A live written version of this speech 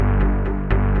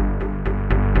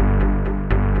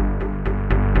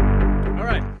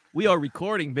We are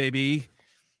recording, baby.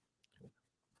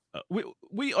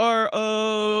 We are.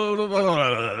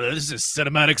 This is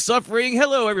Cinematic Suffering.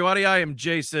 Hello, everybody. I am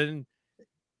Jason.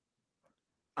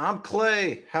 I'm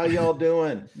Clay. How y'all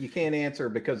doing? You can't answer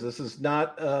because this is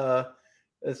not.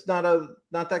 It's not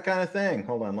that kind of thing.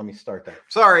 Hold on, let me start that.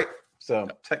 Sorry. So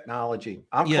technology.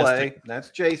 I'm Clay.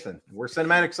 That's Jason. We're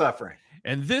Cinematic Suffering,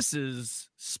 and this is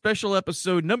special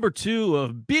episode number 2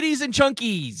 of Biddies and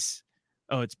Chunkies.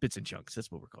 Oh, it's Bits and Chunks. That's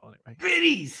what we're calling it, right?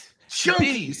 Biddies,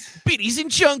 Chunkies, Biddies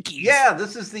and Chunkies. Yeah,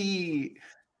 this is the.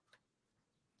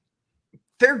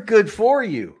 They're good for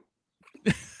you.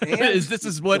 This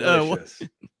is what?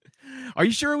 Are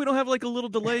you sure we don't have like a little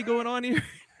delay going on here?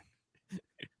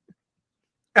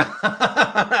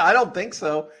 I don't think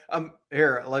so.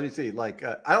 Here, let me see. Like,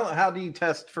 I don't know. How do you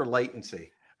test for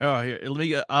latency? Oh,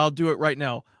 here, I'll do it right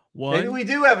now. Maybe we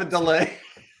do have a delay.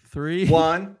 3.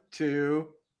 1, 2,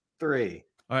 3.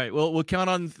 All right. Well, we'll count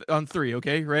on 3.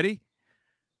 Okay, ready?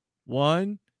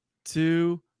 1,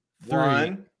 2, 3.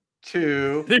 1,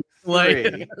 2,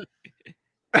 3.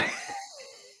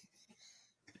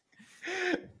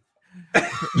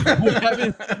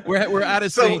 we're out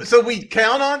of sync. So we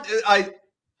count on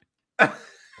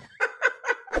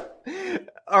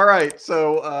All right.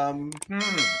 So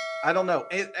I don't know.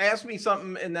 Ask me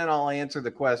something and then I'll answer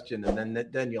the question and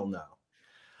then you'll know.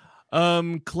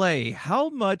 Clay, how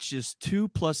much is 2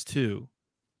 plus 2?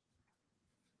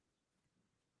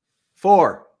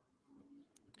 4.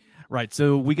 Right.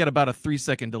 So we got about a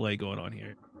 3-second delay going on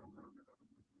here.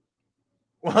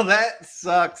 Well, that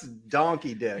sucks,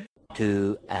 donkey dick.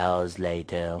 2 hours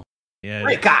later. Yeah.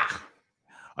 Rika!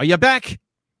 Are you back?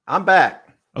 I'm back.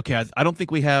 Okay. I don't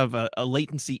think we have a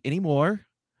latency anymore.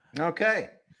 Okay.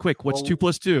 Quick. What's 2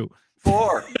 plus 2?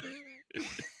 4.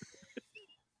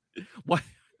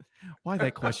 Why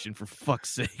that question, for fuck's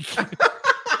sake? I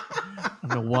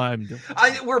don't know why I'm doing.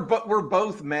 We're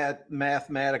both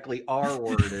mathematically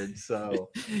R-worded,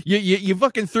 so you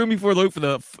fucking threw me for a loop for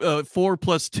the 4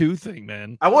 plus 2 thing,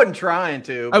 man. I wasn't trying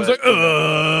to. I was like,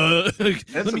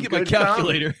 let me get my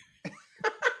calculator.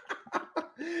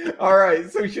 All right,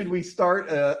 so should we start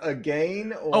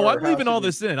again? Or I'm leaving all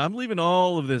this in. I'm leaving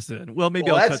all of this in. Well,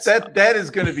 maybe that is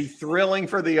going to be thrilling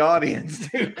for the audience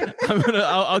too.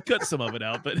 I'll cut some of it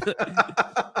out, but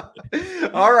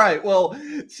all right. Well,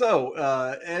 so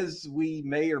as we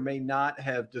may or may not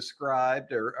have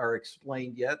described or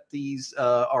explained yet, these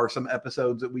are some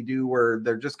episodes that we do where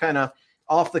they're just kind of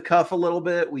off the cuff a little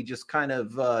bit. We just kind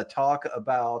of talk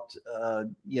about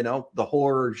the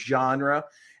horror genre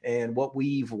and what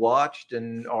we've watched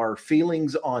and our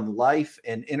feelings on life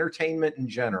and entertainment in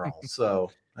general. So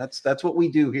that's what we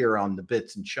do here on the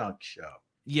Bits and Chunks show.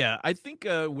 Yeah, I think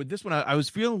with this one, I was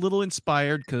feeling a little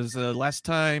inspired because last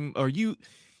time, or you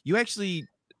actually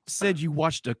said you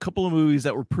watched a couple of movies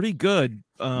that were pretty good.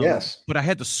 Yes, but I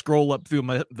had to scroll up through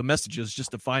the messages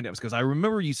just to find it because I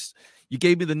remember you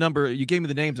gave me the number, you gave me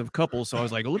the names of a couple, so I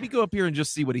was like, let me go up here and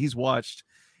just see what he's watched.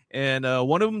 And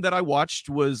one of them that I watched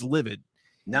was Livid.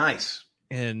 Nice.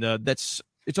 And it's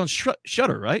on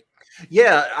Shudder, right?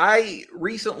 Yeah, I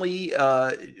recently,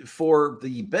 for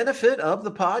the benefit of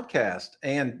the podcast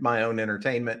and my own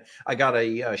entertainment, I got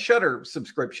a Shudder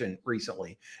subscription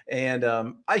recently, and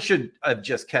I should have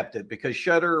just kept it because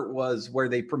Shudder was where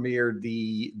they premiered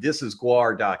the "This Is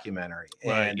Gwar" documentary,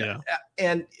 right,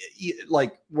 and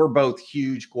like we're both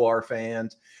huge Gwar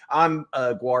fans. I'm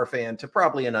a Gwar fan to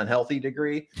probably an unhealthy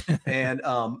degree, and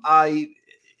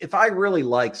if I really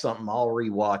like something, I'll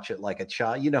rewatch it like a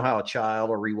child. You know how a child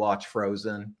will rewatch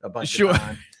Frozen a bunch of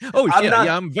times. Oh,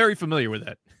 yeah, I'm very familiar with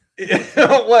that.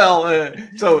 Well,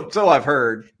 so I've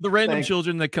heard. The random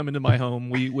children that come into my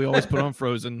home, we always put on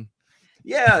Frozen.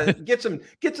 Yeah, gets them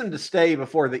to stay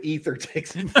before the ether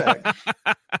takes effect.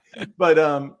 But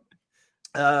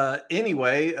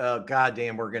anyway,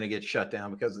 goddamn, we're gonna get shut down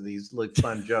because of these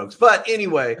fun jokes. But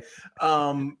anyway,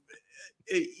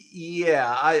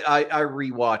 yeah, I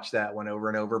rewatched that one over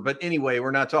and over. But anyway,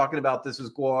 we're not talking about This Is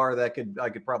Gwar. I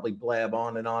could probably blab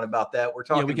on and on about that. We're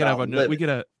talking we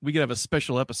could have a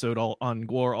special episode on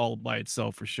Gwar all by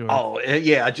itself for sure. Oh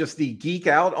yeah, just the geek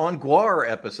out on Gwar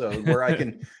episode where I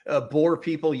can bore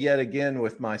people yet again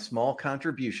with my small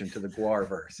contribution to the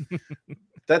Gwarverse.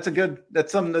 That's a good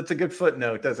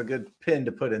footnote. That's a good pin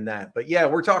to put in that. But yeah,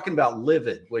 we're talking about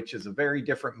Livid, which is a very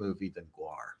different movie than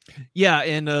Gwar. Yeah,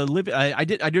 and Livid, I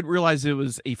didn't realize it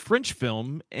was a French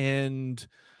film, and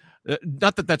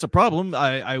not that that's a problem.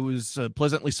 I was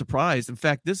pleasantly surprised. In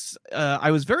fact,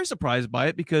 I was very surprised by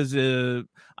it because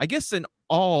I guess in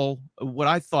all what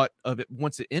I thought of it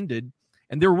once it ended,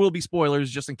 and there will be spoilers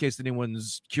just in case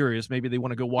anyone's curious. Maybe they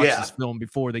want to go watch this film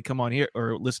before they come on here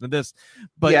or listen to this.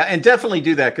 But yeah, and definitely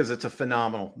do that because it's a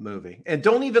phenomenal movie. And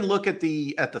don't even look at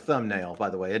the thumbnail, by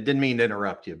the way. I didn't mean to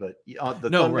interrupt you, but the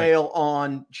thumbnail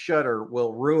on Shudder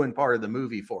will ruin part of the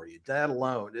movie for you. That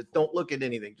alone, don't look at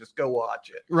anything. Just go watch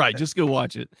it. Right, just go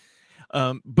watch it.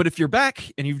 But if you're back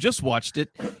and you've just watched it,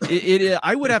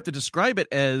 I would have to describe it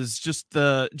as just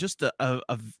a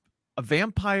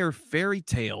vampire fairy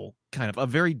tale, kind of a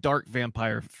very dark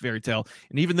vampire fairy tale.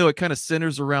 And even though it kind of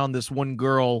centers around this one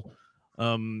girl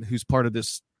who's part of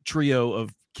this trio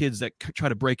of kids that try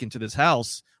to break into this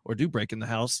house or do break in the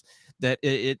house, that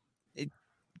it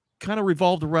kind of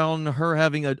revolved around her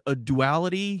having a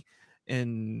duality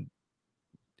and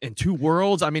two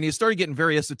worlds. I mean, it started getting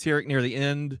very esoteric near the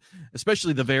end,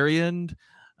 especially the very end.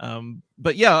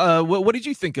 But yeah, what did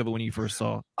you think of it when you first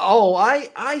saw it? Oh,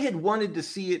 I had wanted to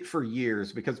see it for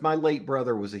years because my late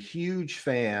brother was a huge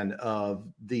fan of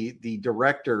the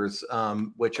directors,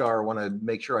 which are, I want to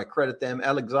make sure I credit them,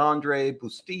 Alexandre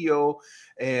Bustillo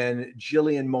and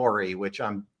Gillian Maury, which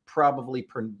I'm probably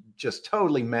just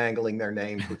totally mangling their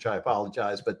names, which I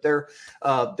apologize. But their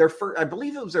first, I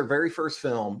believe it was their very first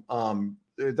film.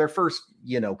 Their first,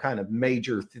 kind of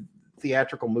major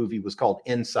theatrical movie was called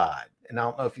Inside. And I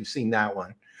don't know if you've seen that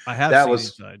one. I have seen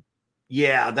Inside.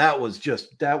 Yeah, that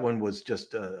one was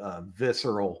just a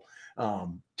visceral,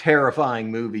 terrifying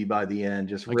movie by the end.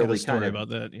 Just I really kind of about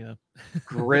that. Yeah.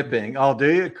 Gripping. Oh,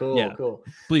 do you? Cool. Yeah. Cool.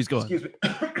 Please go Excuse me.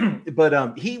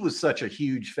 But he was such a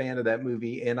huge fan of that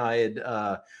movie. And I had,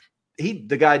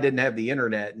 the guy didn't have the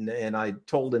internet. And I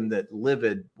told him that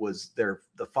Livid was the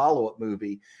follow-up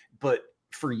movie, but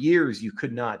for years you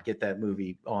could not get that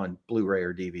movie on Blu-ray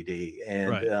or DVD. And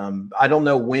right. I don't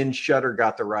know when Shudder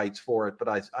got the rights for it, but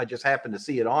I just happened to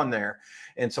see it on there.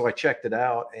 And so I checked it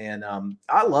out and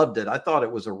I loved it. I thought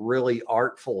it was a really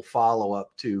artful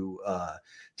follow-up to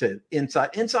Inside.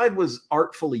 Inside was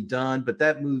artfully done, but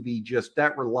that movie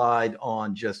that relied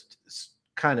on just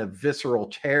kind of visceral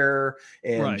terror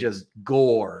and right. just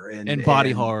gore and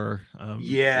body horror.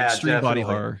 Yeah, extreme definitely.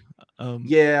 body horror.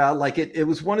 Yeah, like it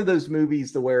was one of those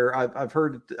movies where I've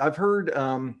heard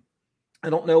I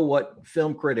don't know what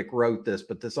film critic wrote this,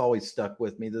 but this always stuck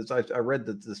with me. I read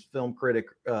that this film critic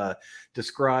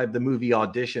described the movie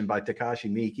Audition by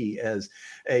Takashi Miike as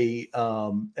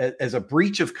a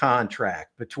breach of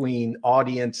contract between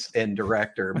audience and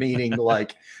director, meaning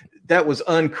like that was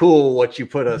uncool what you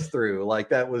put us through. Like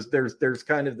that was there's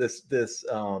kind of this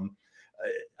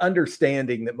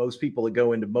understanding that most people that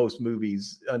go into most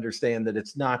movies understand that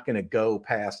it's not going to go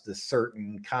past a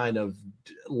certain kind of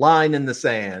line in the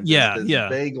sand. Yeah.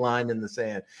 Vague line in the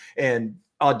sand. And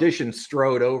Audition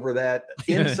strode over that.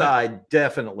 Inside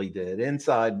definitely did.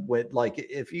 Inside went like,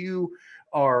 if you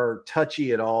are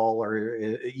touchy at all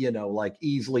or, like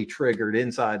easily triggered,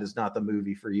 Inside is not the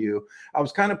movie for you. I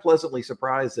was kind of pleasantly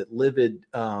surprised that Livid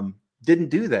didn't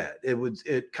do that.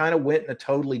 It kind of went in a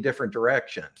totally different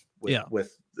direction.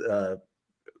 With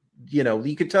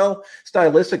you could tell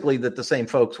stylistically that the same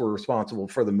folks were responsible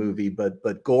for the movie, but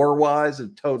gore wise,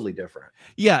 it's totally different.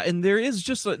 Yeah, and there is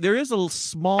a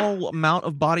small amount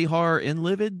of body horror in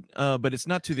Livid, but it's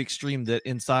not to the extreme that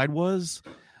Inside was.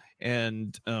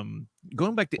 And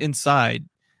going back to Inside,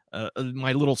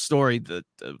 my little story, the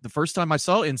first time I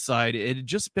saw Inside, it had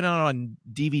just been out on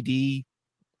DVD.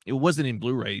 It wasn't in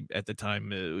Blu-ray at the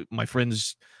time. My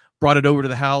friends brought it over to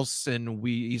the house and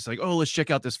he's like, oh, let's check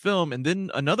out this film. And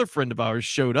then another friend of ours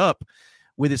showed up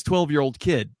with his 12-year-old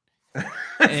kid.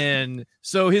 And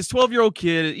so his 12-year-old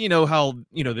kid, how,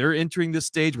 they're entering this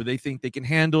stage where they think they can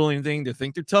handle anything. They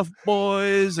think they're tough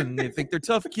boys and they think they're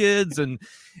tough kids. And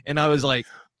I was like,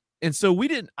 and so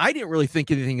I didn't really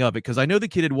think anything of it because I know the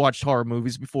kid had watched horror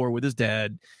movies before with his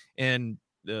dad. And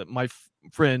my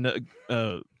friend,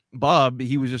 Bob,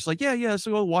 he was just like, yeah,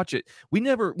 so go watch it. We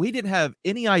didn't have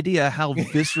any idea how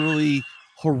viscerally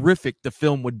horrific the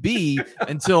film would be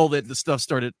until that the stuff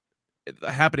started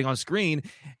happening on screen.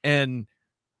 And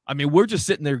I mean, we're just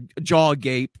sitting there jaw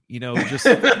agape, just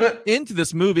into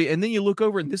this movie. And then you look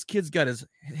over and this kid's got his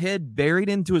head buried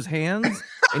into his hands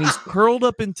and he's curled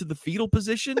up into the fetal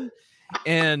position.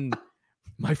 And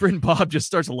my friend Bob just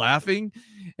starts laughing.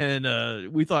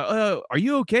 And we thought, are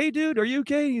you okay, dude? Are you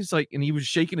okay? He's like, and he was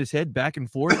shaking his head back and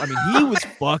forth. I mean, he was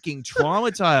fucking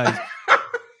traumatized.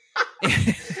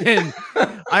 And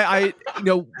I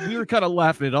we were kind of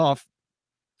laughing it off,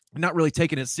 not really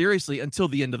taking it seriously until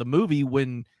the end of the movie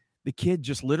when the kid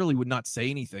just literally would not say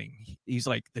anything. He's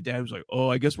like, the dad was like, oh,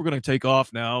 I guess we're going to take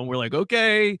off now. And we're like,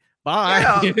 okay,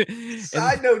 bye. Yeah.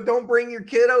 Side note, don't bring your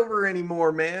kid over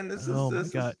anymore, man. My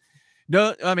God.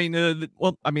 No, I mean,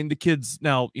 the kid's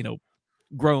now,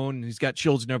 grown. He's got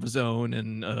children of his own,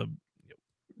 and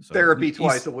so Therapy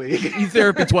twice a week. He's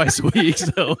therapy twice a week.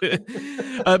 So,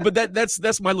 but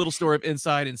that's my little story of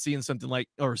Inside, and seeing something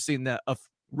seeing that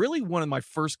really one of my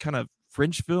first kind of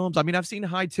French films. I mean, I've seen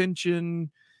High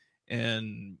Tension,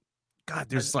 and God,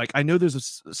 there's I know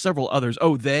there's several others.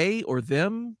 Oh, They or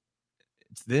Them.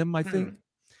 It's Them, I think.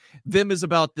 Them is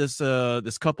about this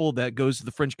couple that goes to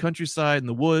the French countryside in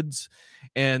the woods,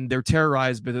 and they're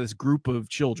terrorized by this group of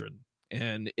children,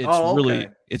 and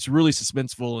it's really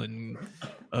suspenseful and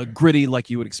gritty, like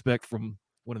you would expect from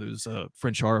one of those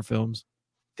French horror films.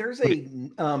 There's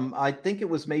I think it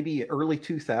was maybe early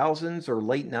 2000s or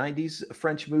late 90s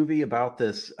French movie about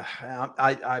this.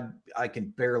 I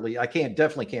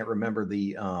definitely can't remember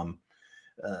the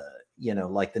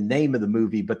like the name of the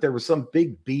movie, but there was some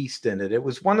big beast in it. It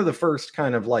was one of the first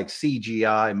kind of like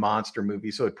CGI monster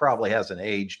movies, so it probably hasn't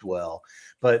aged well,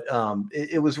 but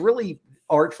it was really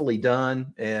artfully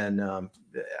done, and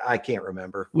I can't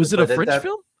remember. Was it a French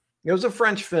film? It was a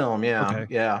French film, yeah. Okay.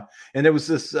 Yeah. And there was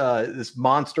this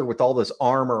monster with all this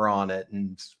armor on it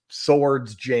and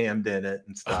swords jammed in it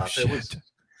and stuff. Oh,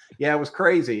 it was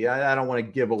crazy. I don't want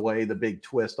to give away the big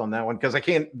twist on that one because I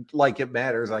can't, like it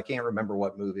matters. I can't remember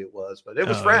what movie it was, but it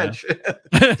was French.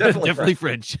 Yeah. Definitely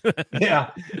French. Yeah.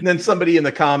 And then somebody in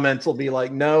the comments will be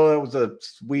like, no, it was a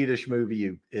Swedish movie,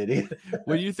 you idiot.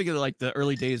 When you think of like the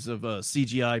early days of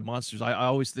CGI monsters, I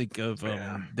always think of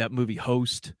that movie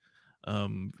Host.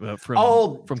 From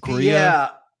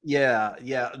Korea.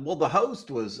 Yeah. Well, The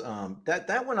Host was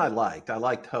that one I liked. I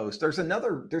liked Host. There's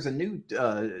a new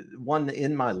one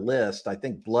in my list. I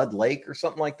think Blood Lake or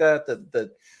something like that.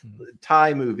 The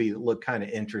Thai movie that looked kind of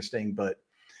interesting, but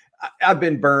I've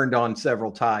been burned on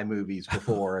several Thai movies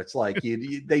before. It's like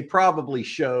they probably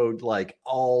showed like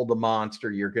all the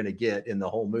monster you're going to get in the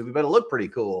whole movie, but it looked pretty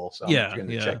cool. So I'm going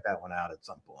to check that one out at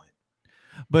some point.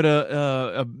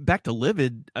 But back to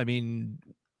Livid, I mean,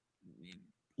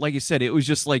 like you said, it was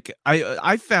just like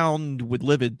I found with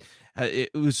Livid,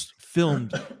 it was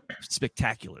filmed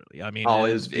spectacularly. I mean,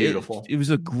 it was beautiful. It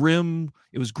was grim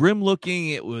looking.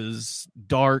 It was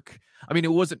dark. I mean,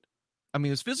 it was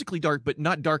physically dark, but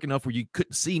not dark enough where you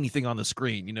couldn't see anything on the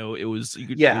screen. It was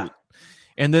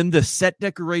and then the set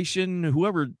decoration,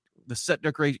 whoever the set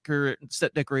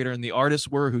decorator and the artists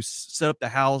were who set up the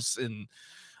house, and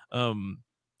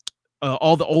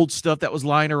all the old stuff that was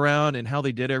lying around and how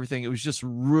they did everything. It was just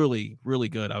really, really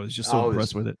good. I was just so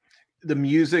impressed with it. The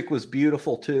music was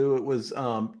beautiful too. It was,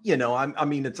 I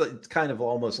mean, it's kind of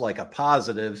almost like a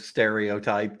positive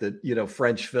stereotype that,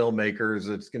 French filmmakers,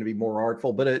 it's going to be more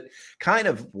artful, but it kind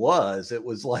of was. It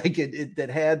was like it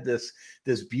had this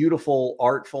beautiful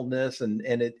artfulness, and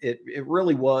it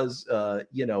really was, a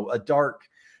dark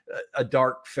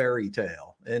fairy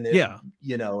tale. And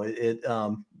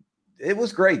it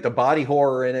was great. The body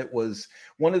horror in it was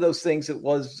one of those things that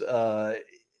was,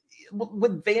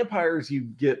 with vampires, you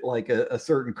get like a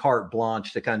certain carte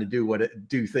blanche to kind of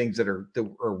do things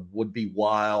that would be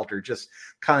wild, or just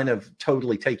kind of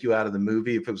totally take you out of the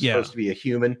movie if it was supposed to be a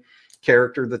human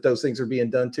character that those things are being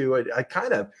done to. I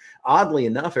kind of, oddly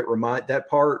enough, that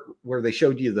part where they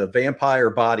showed you the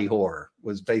vampire body horror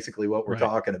was basically what we're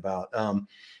talking about.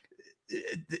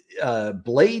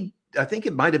 Blade, I think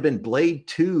it might have been Blade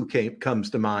 2 comes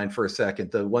to mind for a second.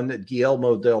 The one that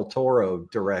Guillermo del Toro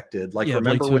directed.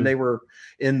 Remember when they were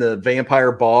in the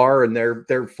vampire bar and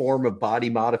their form of body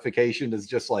modification is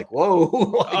just like,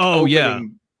 whoa.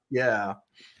 Yeah.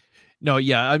 No,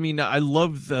 yeah. I mean, I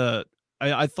love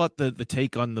I thought the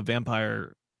take on the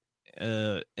vampire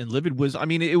and Livid was, I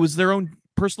mean, it was their own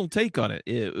personal take on it.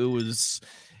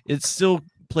 It still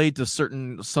played to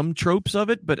some tropes of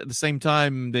it, but at the same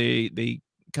time, they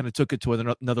kind of took it to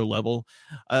another level.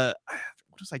 What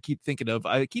does I keep thinking of?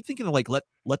 I keep thinking of like let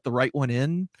the right one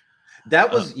in.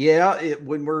 That was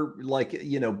when we're like,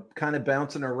 kind of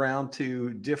bouncing around to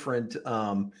different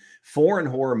foreign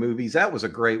horror movies. That was a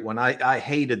great one. I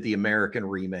hated the American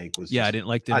remake. I didn't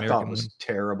like the American one. I thought it was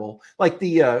terrible. Like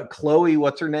the Chloe,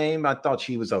 what's her name? I thought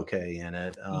she was okay in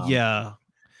it. I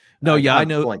know.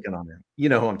 Blanking on her. You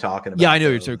know who I'm talking about. Yeah, I know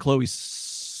you're talking. Chloe's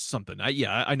something.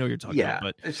 I know you're talking about.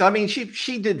 But so I mean,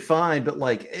 she did fine, but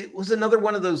like it was another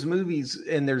one of those movies,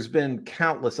 and there's been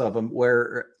countless of them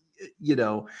where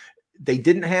they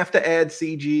didn't have to add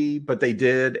CG, but they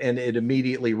did, and it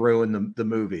immediately ruined the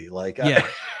movie. Like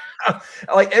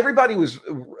like everybody was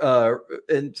and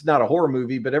it's not a horror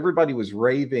movie, but everybody was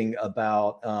raving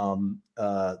about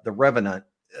The Revenant.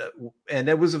 And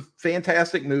it was a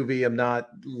fantastic movie. I'm no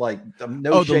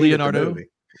the Leonardo movie.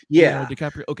 Yeah. Leonardo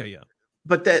DiCaprio. Okay, yeah.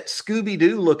 But that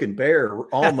Scooby-Doo looking bear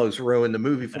almost ruined the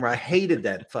movie for me. I hated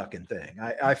that fucking thing.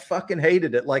 I fucking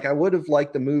hated it. Like, I would have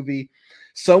liked the movie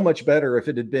so much better if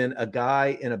it had been a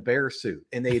guy in a bear suit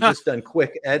and they had just done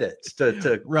quick edits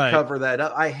to Right. cover that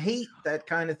up. I hate that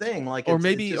kind of thing. Like, or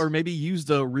maybe use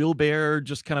the real bear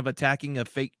just kind of attacking a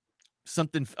fake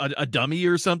something, a dummy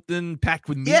or something packed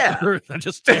with meat, or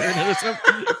just tearing it or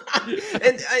something.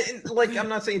 and like, I'm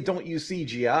not saying don't use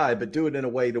CGI, but do it in a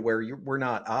way to where we're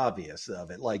not obvious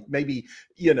of it. Like, maybe,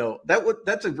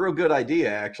 that's a real good idea.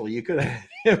 Actually, you could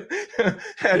have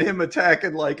had him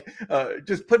attacking, like,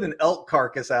 just put an elk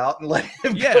carcass out and let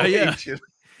him go eat you.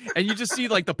 And you just see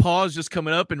like the paws just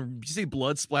coming up, and you see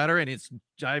blood splatter, and it's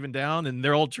jiving down, and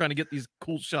they're all trying to get these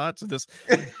cool shots of this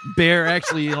bear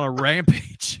actually on a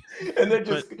rampage. And then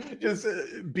just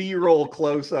B-roll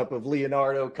close up of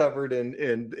Leonardo covered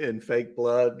in fake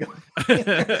blood.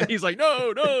 He's like,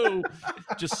 no,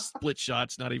 just split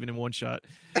shots, not even in one shot.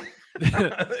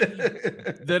 But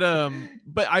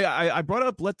I brought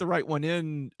up Let the Right One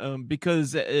In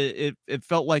because it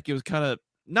felt like it was kind of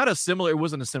not a similar, it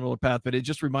wasn't a similar path, but it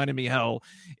just reminded me how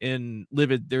in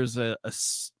Livid there's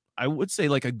I would say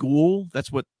like a ghoul.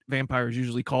 That's what vampires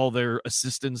usually call their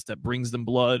assistants that brings them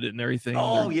blood and everything.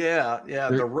 Oh,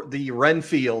 the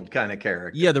Renfield kind of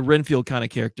character. Yeah, the Renfield kind of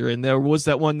character. And there was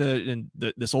that one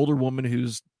this older woman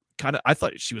who's kind of, I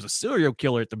thought she was a serial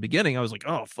killer at the beginning. I was like,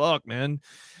 oh fuck, man.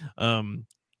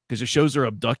 Because it shows her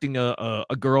abducting a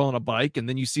girl on a bike, and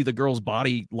then you see the girl's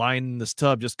body lying in this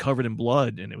tub just covered in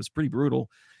blood, and it was pretty brutal.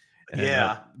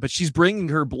 But she's bringing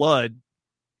her blood,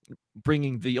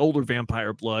 bringing the older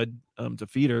vampire blood to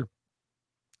feed her,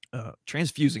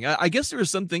 transfusing. I guess there were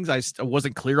some things I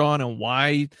wasn't clear on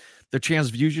why the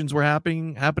transfusions were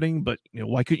happening, but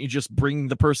why couldn't you just bring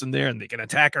the person there and they can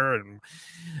attack her?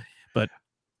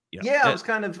 It was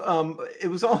kind of it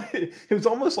was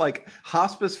almost like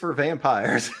Hospice for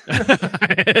vampires.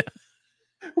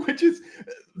 Which is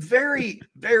very,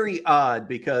 very odd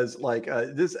because, like,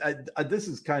 this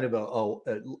is kind of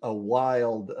a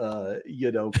wild,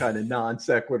 kind of non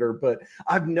sequitur. But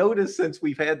I've noticed since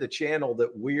we've had the channel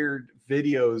that weird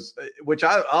videos, which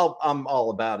I'm all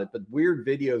about it, but weird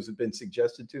videos have been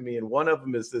suggested to me, and one of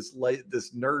them is this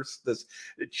nurse, this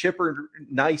chipper,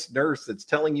 nice nurse that's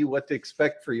telling you what to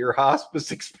expect for your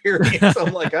hospice experience.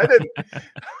 I'm like,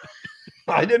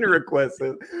 I didn't request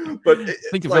it, but I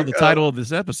think about the title of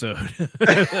this episode.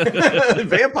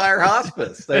 Vampire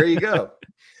Hospice. There you go.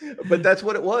 But that's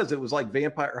what it was. It was like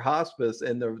Vampire Hospice,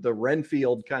 and the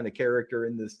Renfield kind of character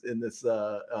in this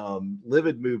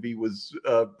Livid movie was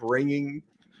bringing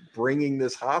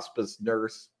this hospice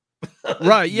nurse,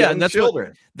 right? Yeah, and that's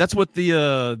children. That's what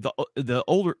the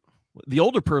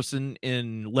older person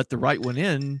in Let the Right One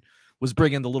In was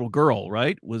bringing the little girl,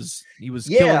 right? He was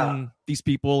killing these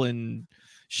people, and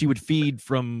she would feed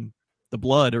from the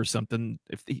blood or something.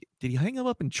 Did he hang them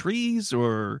up in trees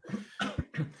or?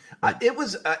 It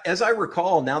was, as I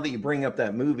recall, now that you bring up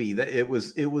that movie, that it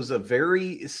was a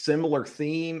very similar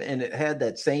theme, and it had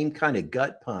that same kind of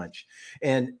gut punch.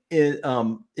 And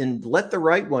in Let the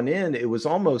Right One In, it was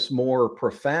almost more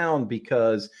profound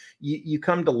because you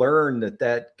come to learn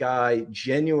that guy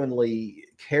genuinely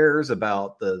cares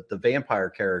about the vampire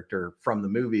character from the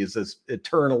movie. Is this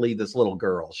little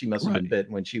girl? She must have been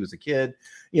bitten when she was a kid.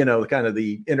 Kind of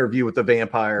the Interview with the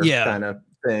Vampire kind of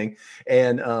thing.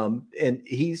 And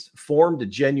he's formed a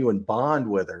genuine bond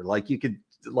with her. Like, you could,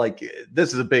 like,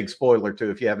 this is a big spoiler too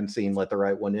if you haven't seen Let the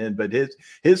Right One In, but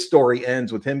his story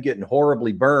ends with him getting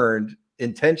horribly burned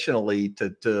intentionally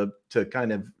to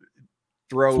kind of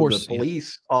throw the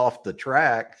police off the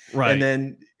track. Right. And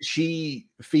then she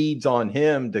feeds on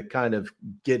him to kind of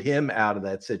get him out of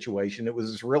that situation. It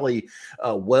was really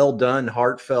a well done,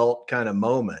 heartfelt kind of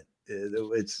moment.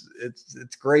 It's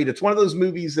great. It's one of those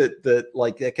movies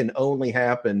that can only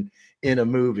happen in a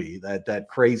movie, that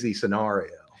crazy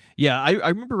scenario. Yeah, I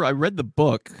remember I read the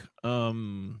book. I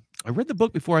read the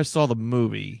book before I saw the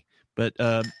movie, but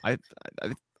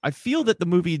I feel that the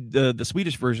movie, the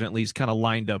Swedish version at least, kind of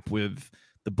lined up with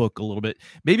the book a little bit.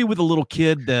 Maybe with a little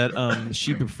kid that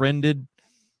she befriended.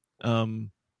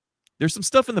 There's some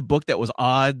stuff in the book that was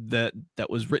odd that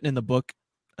was written in the book.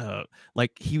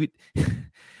 Like he would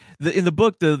in the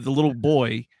book, the little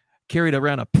boy carried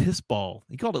around a piss ball.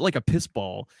 He called it like a piss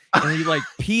ball, and he like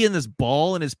pee in this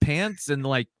ball in his pants and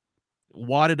like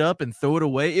wad it up and throw it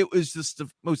away. It was just the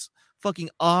most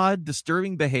fucking odd,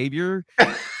 disturbing behavior.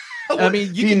 I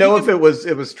mean, do you know if it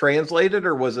was translated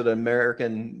or was it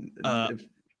American?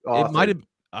 It might have.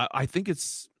 I think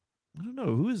it's I don't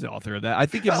know who is the author of that. I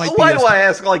think it might be. Why do I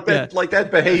ask like that? Yeah. Like that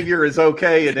behavior is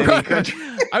okay in any country.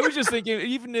 I was just thinking,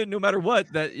 even no matter what,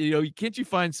 that can't you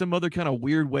find some other kind of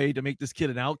weird way to make this kid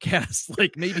an outcast?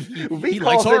 Like maybe he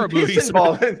likes horror movies.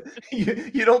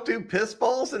 You don't do piss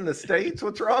balls in the States?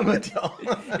 What's wrong with you?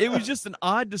 It was just an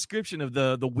odd description of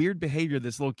the weird behavior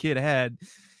this little kid had,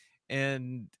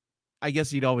 and I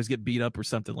guess he'd always get beat up or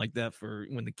something like that for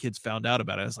when the kids found out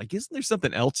about it. I was like, isn't there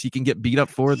something else he can get beat up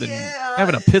for than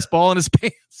having a piss ball in his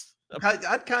pants?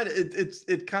 I'd kind of, it's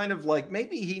kind of like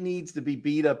maybe he needs to be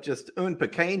beat up just un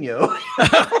pequeño.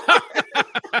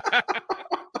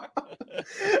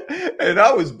 And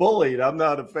I was bullied. I'm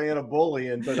not a fan of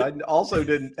bullying, but I also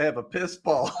didn't have a piss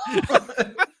ball.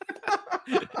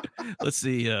 Let's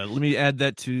see. Let me add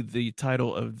that to the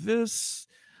title of this.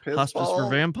 Piss Hospice ball.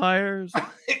 for Vampires.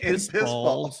 Piss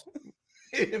balls.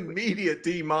 Immediate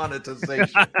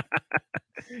demonetization.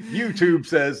 YouTube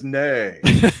says nay.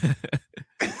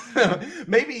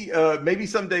 Maybe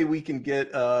someday we can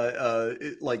get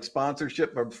like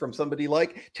sponsorship from somebody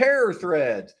like Terror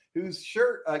Threads, whose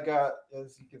shirt I got,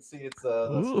 as you can see, it's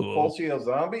Fulcio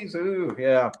Zombies. Ooh,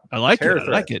 yeah. I like Terror it.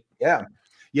 I like it. Yeah.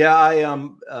 Yeah,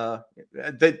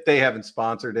 they haven't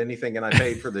sponsored anything, and I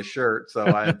paid for the shirt, so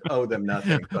I owe them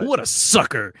nothing. But. What a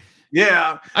sucker!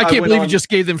 Yeah, I can't believe you just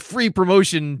gave them free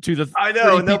promotion to the. I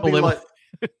know, and they'll be like,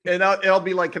 and I'll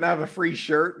be like, "Can I have a free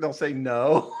shirt?" And they'll say,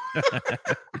 "No."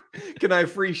 Can I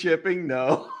have free shipping?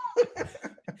 No.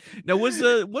 Now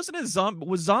wasn't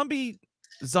it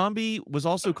Zombie was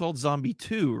also called Zombie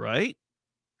 2, right?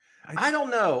 I don't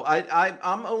know.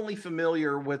 I'm only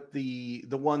familiar with the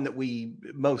one that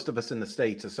most of us in the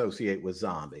States associate with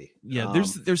Zombie. Yeah,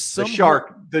 there's some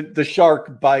the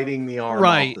shark biting the arm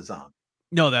off the zombie.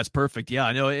 No, that's perfect. Yeah,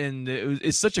 I know, and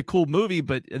it's such a cool movie.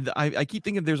 But I keep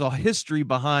thinking there's a history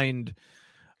behind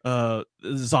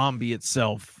Zombie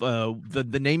itself,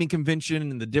 the naming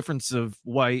convention and the difference of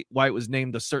why it was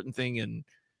named a certain thing in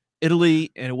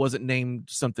Italy and it wasn't named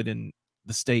something in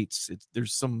the States.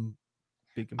 There's some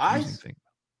big confusing thing.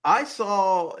 I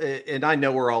saw, and I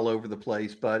know we're all over the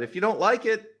place, but if you don't like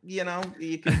it, you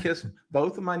can kiss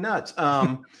both of my nuts.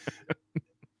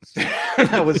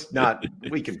 That was not,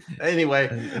 we can, anyway.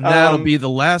 And that'll be the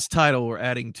last title we're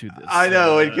adding to this. I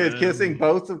know, kissing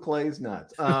both of Clay's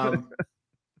nuts.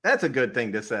 That's a good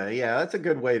thing to say. Yeah, that's a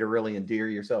good way to really endear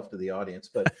yourself to the audience.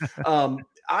 But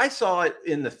I saw it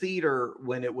in the theater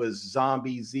when it was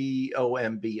Zombie,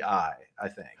 Zombi, I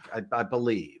think, I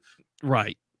believe.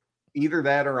 Right. Either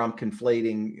that or I'm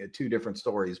conflating two different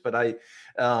stories. But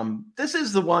this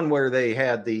is the one where they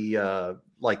had the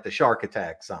like the shark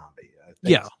attack zombie.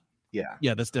 Yeah.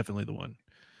 Yeah, that's definitely the one.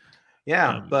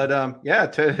 Yeah, but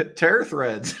Terror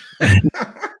Threads.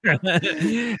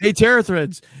 Hey, Terror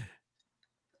Threads.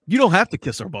 You don't have to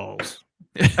kiss our balls.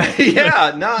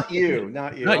 Yeah, not you.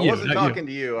 I wasn't talking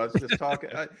to you. I was just talking.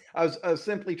 I was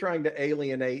simply trying to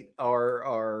alienate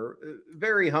our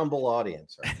very humble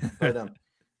audience. Right? But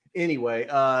anyway,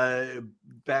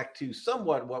 back to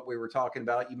somewhat what we were talking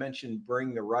about. You mentioned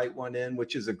Bring the Right One In,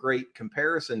 which is a great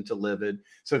comparison to Livid.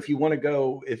 So if you want to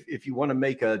go, if you want to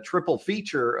make a triple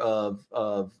feature of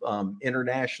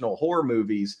international horror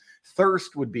movies,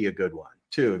 Thirst would be a good one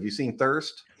too. Have you seen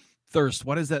Thirst? Thirst.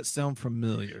 Why does that sound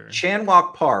familiar?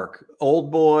 Chan-wook Park, Old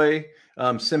Boy,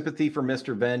 Sympathy for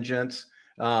Mr. Vengeance,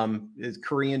 is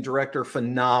Korean director,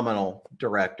 phenomenal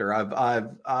director.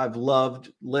 I've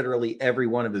loved literally every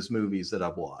one of his movies that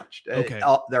I've watched. Okay.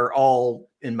 They're all,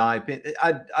 in my opinion,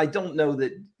 I don't know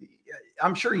that,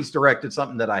 I'm sure he's directed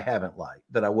something that I haven't liked,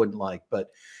 that I wouldn't like,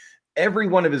 but every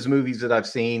one of his movies that I've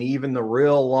seen, even the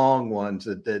real long ones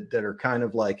that are kind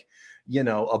of like,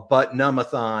 a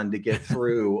butt-numathon to get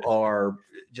through are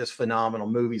just phenomenal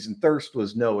movies. And Thirst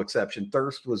was no exception.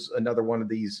 Thirst was another one of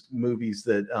these movies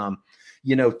that,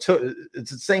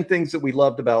 it's the same things that we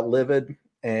loved about Livid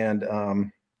and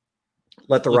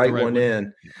Let the Right One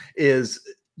In is,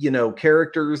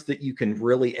 characters that you can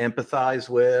really empathize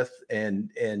with and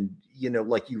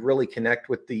like you really connect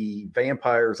with the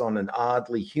vampires on an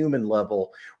oddly human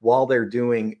level while they're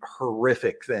doing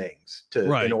horrific things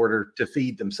in order to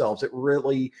feed themselves. It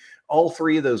really, all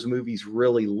three of those movies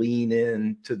really lean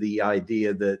into the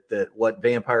idea that what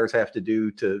vampires have to do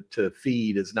to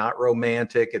feed is not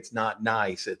romantic. It's not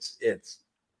nice. It's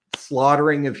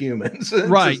slaughtering of humans.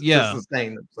 Right. To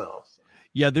sustain themselves.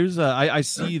 Yeah, there's I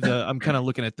see I'm kind of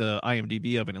looking at the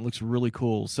IMDb of it. It looks really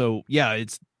cool. So yeah,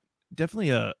 it's definitely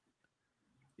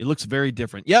it looks very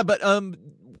different. Yeah, but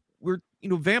we're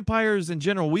vampires in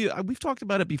general. We've talked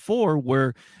about it before,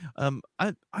 where I'm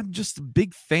just a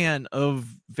big fan of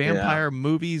vampire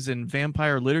movies and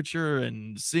vampire literature,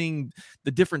 and seeing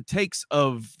the different takes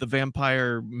of the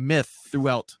vampire myth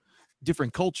throughout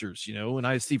different cultures, and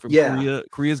I see from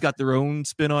Korea's got their own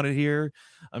spin on it here.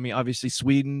 I mean, obviously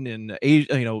Sweden and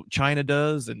Asia, China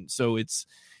does, and so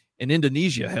and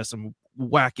Indonesia has some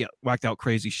whacked out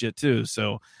crazy shit too.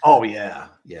 So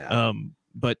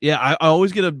but yeah, I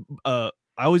always get a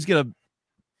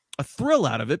thrill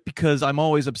out of it, because I'm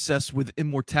always obsessed with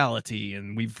immortality,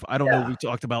 and we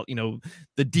talked about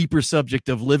the deeper subject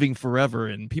of living forever,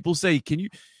 and people say, can you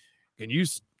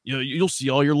you'll see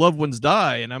all your loved ones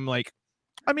die, and I'm like,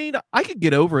 I mean, I could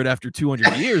get over it after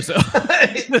 200 years.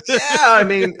 I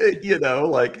mean,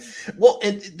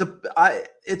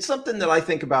 it's something that I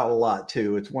think about a lot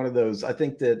too. It's one of those, I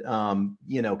think that,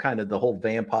 kind of the whole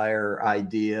vampire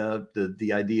idea,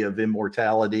 the idea of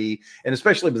immortality, and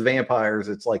especially with vampires,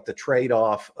 it's like the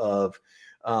trade-off of,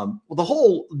 the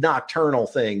whole nocturnal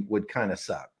thing would kind of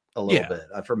suck a little bit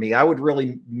for me. I would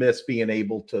really miss being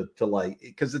able to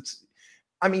because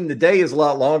the day is a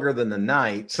lot longer than the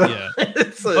night. So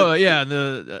I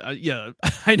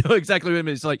know exactly what it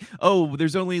means. It's like,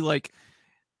 there's only like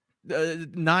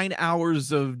 9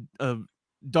 hours of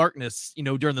darkness,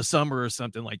 during the summer or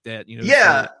something like that. And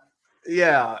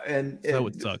that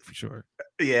would suck for sure.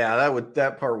 Yeah,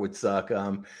 that part would suck.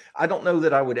 I don't know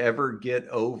that I would ever get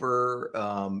over,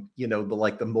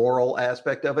 the moral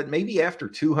aspect of it. Maybe after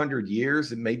 200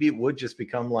 years, and maybe it would just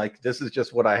become like, this is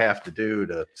just what I have to do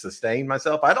to sustain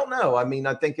myself. I don't know. I mean,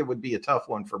 I think it would be a tough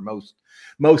one for most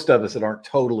of us that aren't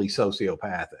totally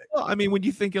sociopathic. Well, I mean, when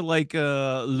you think of like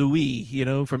Louis,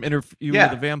 from Interview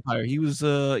with the Vampire, he was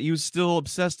still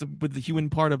obsessed with the human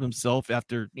part of himself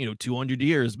after 200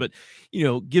 years. But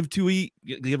give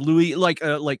Louis like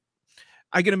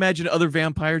I can imagine other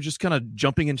vampires just kind of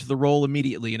jumping into the role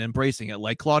immediately and embracing it,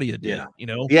 like Claudia did.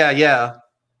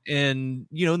 And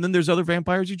and then there's other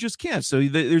vampires you just can't. So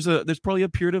there's probably a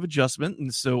period of adjustment,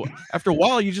 and so after a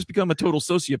while you just become a total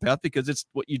sociopath because it's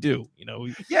what you do.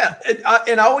 And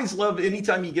I always love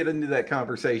anytime you get into that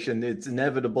conversation, it's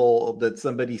inevitable that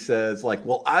somebody says like,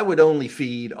 "Well, I would only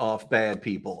feed off bad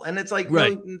people," and it's like,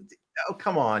 right. Well, oh,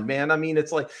 come on, man. I mean,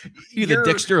 it's like you're the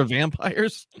Dexter of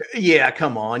vampires. Yeah,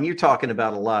 come on. You're talking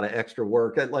about a lot of extra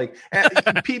work. Like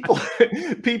people's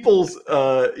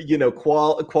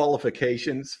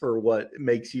qualifications for what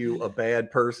makes you a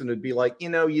bad person would be like,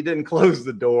 you didn't close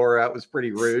the door. That was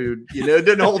pretty rude.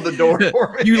 Didn't hold the door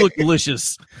for me. You look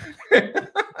delicious.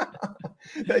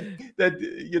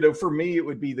 that for me it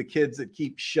would be the kids that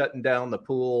keep shutting down the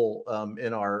pool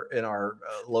in our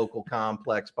local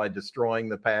complex by destroying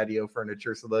the patio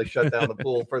furniture, so they shut down the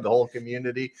pool for the whole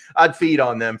community. I'd feed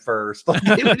on them first.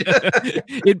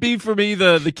 It'd be for me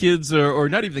the kids or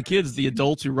not even the kids, the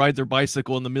adults who ride their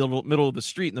bicycle in the middle of the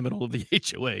street in the middle of the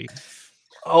HOA.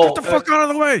 Get the fuck out of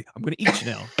the way! I'm gonna eat you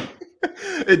now.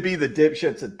 It'd be the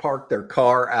dipshits that park their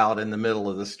car out in the middle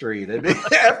of the street.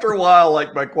 After a while,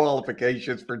 like my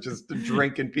qualifications for just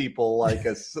drinking people like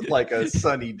a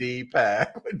Sunny D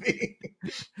pack would be.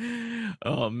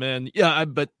 Oh man,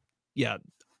 but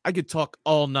I could talk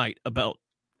all night about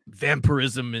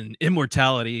vampirism and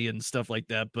immortality and stuff like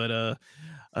that. But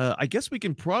I guess we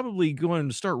can probably go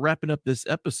and start wrapping up this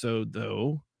episode,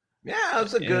 though. Yeah, it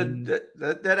was a good.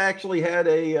 That actually had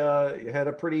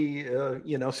a pretty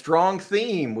strong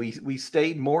theme. We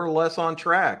stayed more or less on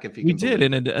track. We did,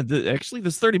 and actually,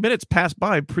 this 30 minutes passed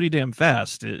by pretty damn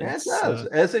fast. It does,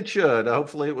 as it should.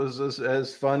 Hopefully, it was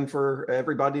as fun for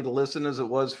everybody to listen as it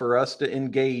was for us to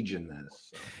engage in this.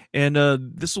 So. And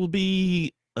this will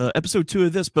be episode 2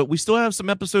 of this, but we still have some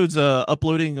episodes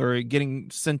uploading or getting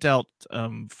sent out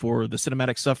for the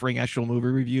Cinematic Suffering actual movie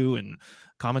review and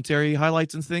commentary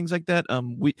highlights and things like that.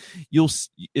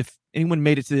 If anyone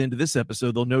made it to the end of this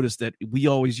episode, they'll notice that we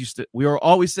are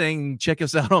always saying check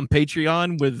us out on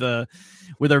Patreon with our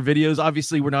videos.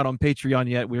 Obviously we're not on Patreon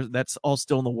yet. That's all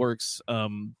still in the works.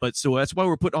 But so that's why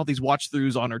we're putting all these watch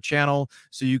throughs on our channel,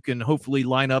 so you can hopefully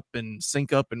line up and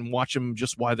sync up and watch them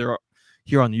just while they're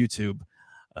here on YouTube.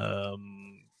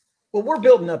 Well, we're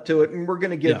building up to it, and we're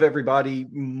going to give everybody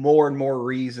more and more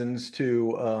reasons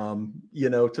to,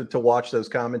 to watch those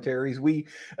commentaries. We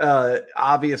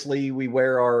obviously we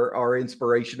wear our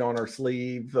inspiration on our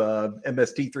sleeve,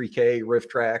 MST3K, Riff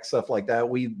Track, stuff like that.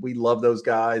 We love those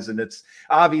guys, and it's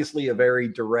obviously a very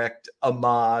direct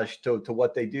homage to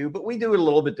what they do, but we do it a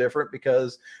little bit different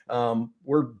because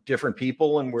we're different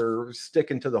people, and we're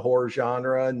sticking to the horror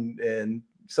genre, and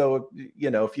so,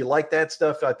 if you like that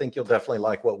stuff, I think you'll definitely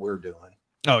like what we're doing.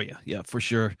 Oh, yeah, for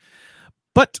sure.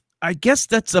 But I guess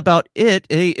that's about it.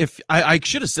 Hey, if I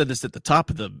should have said this at the top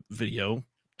of the video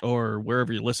or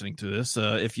wherever you're listening to this,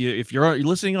 if you're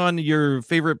listening on your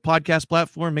favorite podcast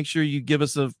platform, make sure you give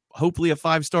us hopefully a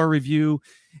 5-star review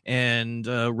and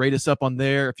rate us up on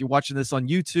there. If you're watching this on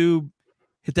YouTube,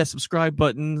 hit that subscribe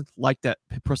button,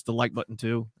 press the like button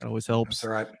too. That always helps. That's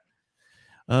all right.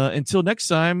 Until next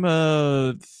time,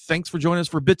 thanks for joining us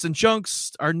for Bits and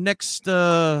Chunks. Our next,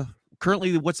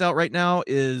 currently what's out right now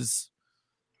is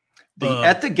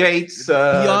At the Gates,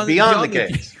 Beyond the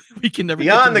Gates. We can never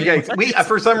Beyond the Gates. We,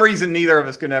 for some reason, neither of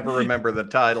us can ever remember the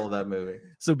title of that movie.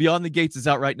 So Beyond the Gates is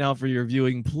out right now for your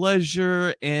viewing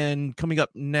pleasure. And coming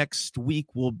up next week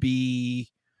will be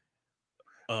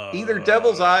either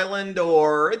Devil's Island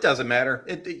or it doesn't matter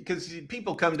because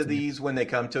people come to these when they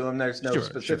come to them. There's no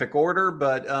specific order,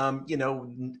 but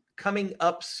coming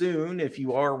up soon, if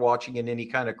you are watching in any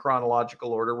kind of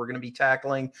chronological order, we're going to be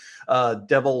tackling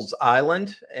Devil's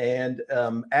Island, and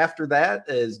after that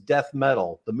is Death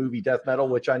Metal, the movie Death Metal,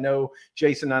 which I know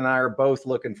Jason and I are both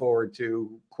looking forward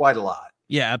to quite a lot.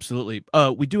 Yeah, absolutely.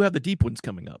 We do have the deep ones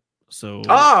coming up. So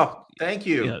thank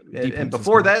you. Yeah, and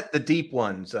before that, the deep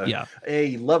ones. Yeah,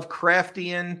 a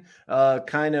Lovecraftian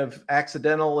kind of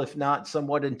accidental, if not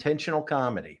somewhat intentional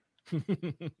comedy.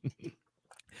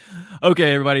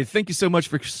 Okay, everybody. Thank you so much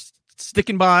for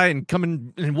sticking by and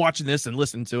coming and watching this and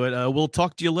listening to it. We'll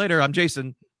talk to you later. I'm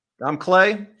Jason. I'm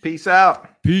Clay. Peace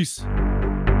out. Peace.